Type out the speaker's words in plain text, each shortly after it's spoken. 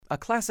a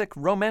classic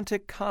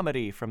romantic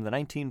comedy from the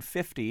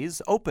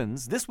 1950s,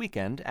 opens this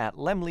weekend at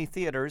Laemmle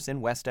Theaters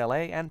in West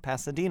LA and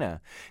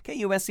Pasadena.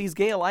 KUSC's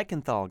Gail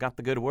Eichenthal got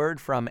the good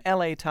word from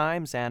LA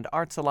Times and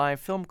Arts Alive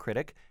film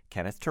critic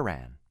Kenneth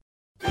Turan.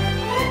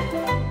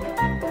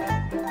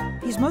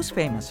 He's most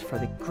famous for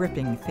the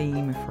gripping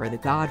theme for the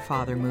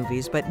Godfather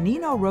movies, but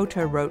Nino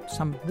Rota wrote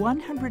some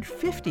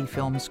 150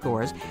 film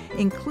scores,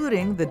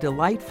 including the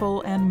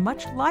delightful and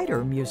much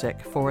lighter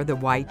music for The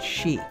White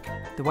Sheik.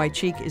 The White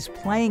Sheik is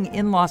playing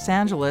in Los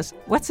Angeles.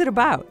 What's it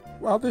about?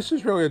 Well, this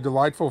is really a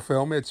delightful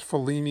film. It's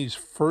Fellini's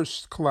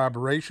first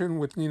collaboration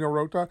with Nino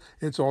Rota.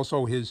 It's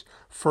also his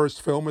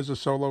first film as a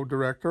solo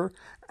director.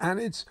 And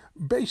it's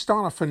based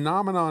on a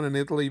phenomenon in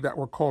Italy that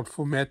were called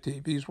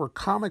fumetti. These were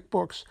comic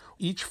books.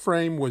 Each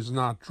frame was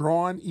not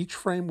drawn. Each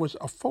frame was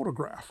a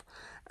photograph.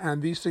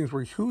 And these things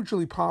were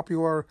hugely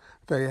popular.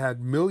 They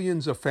had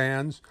millions of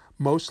fans,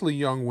 mostly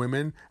young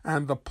women.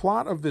 And the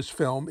plot of this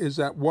film is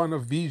that one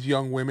of these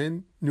young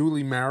women,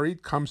 newly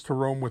married, comes to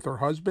Rome with her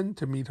husband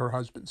to meet her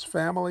husband's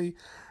family.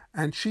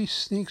 And she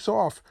sneaks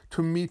off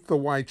to meet the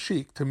White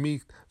Sheik, to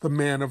meet the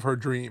man of her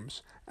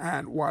dreams.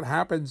 And what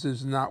happens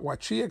is not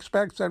what she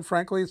expects, and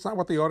frankly, it's not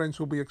what the audience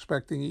will be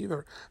expecting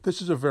either.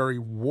 This is a very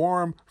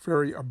warm,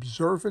 very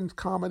observant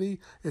comedy.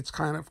 It's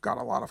kind of got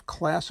a lot of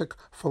classic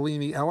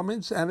Fellini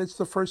elements, and it's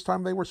the first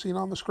time they were seen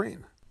on the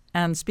screen.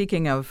 And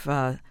speaking of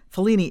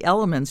Fellini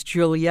elements,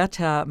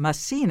 Giulietta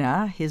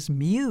Massina, his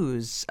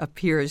muse,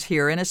 appears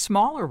here in a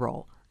smaller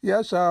role.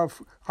 Yes, I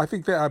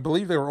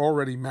believe they were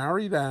already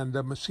married, and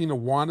Messina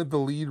wanted the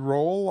lead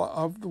role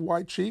of the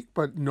White Sheik,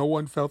 but no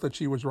one felt that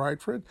she was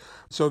right for it.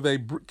 So they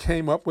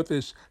came up with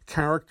this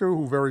character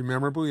who very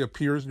memorably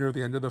appears near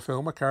the end of the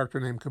film, a character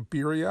named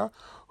Cabiria,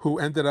 who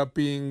ended up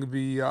being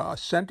the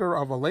center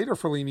of a later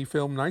Fellini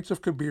film, Nights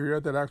of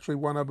Cabiria, that actually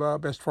won a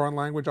Best Foreign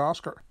Language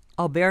Oscar.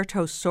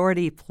 Alberto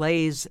Sordi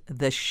plays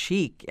the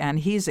Sheik, and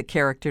he's a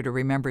character to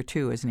remember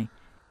too, isn't he?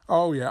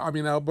 Oh, yeah. I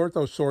mean,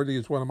 Alberto Sordi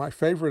is one of my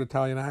favorite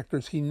Italian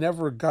actors. He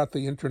never got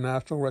the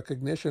international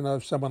recognition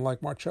of someone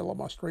like Marcello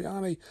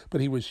Mastroianni,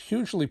 but he was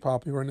hugely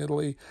popular in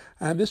Italy,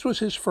 and this was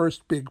his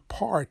first big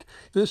part.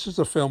 This is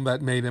a film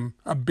that made him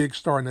a big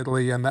star in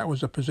Italy, and that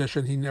was a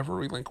position he never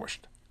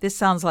relinquished. This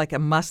sounds like a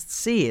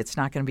must-see. It's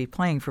not going to be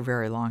playing for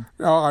very long.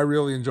 Oh, I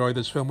really enjoyed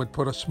this film. It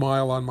put a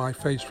smile on my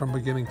face from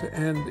beginning to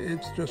end.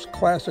 It's just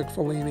classic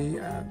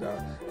Fellini, and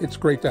it's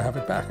great to have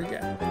it back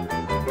again.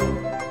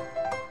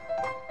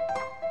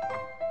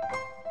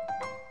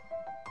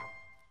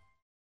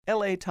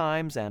 LA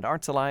Times and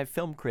Arts Alive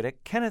film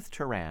critic Kenneth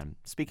Turan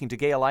speaking to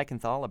Gail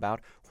Eichenthal about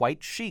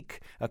White Sheik,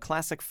 a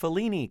classic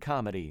Fellini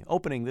comedy,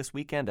 opening this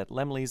weekend at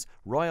Laemmle's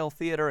Royal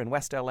Theater in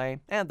West LA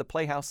and the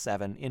Playhouse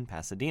 7 in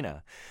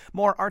Pasadena.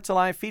 More Arts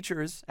Alive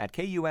features at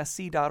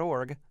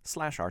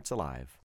KUSC.org/artsalive.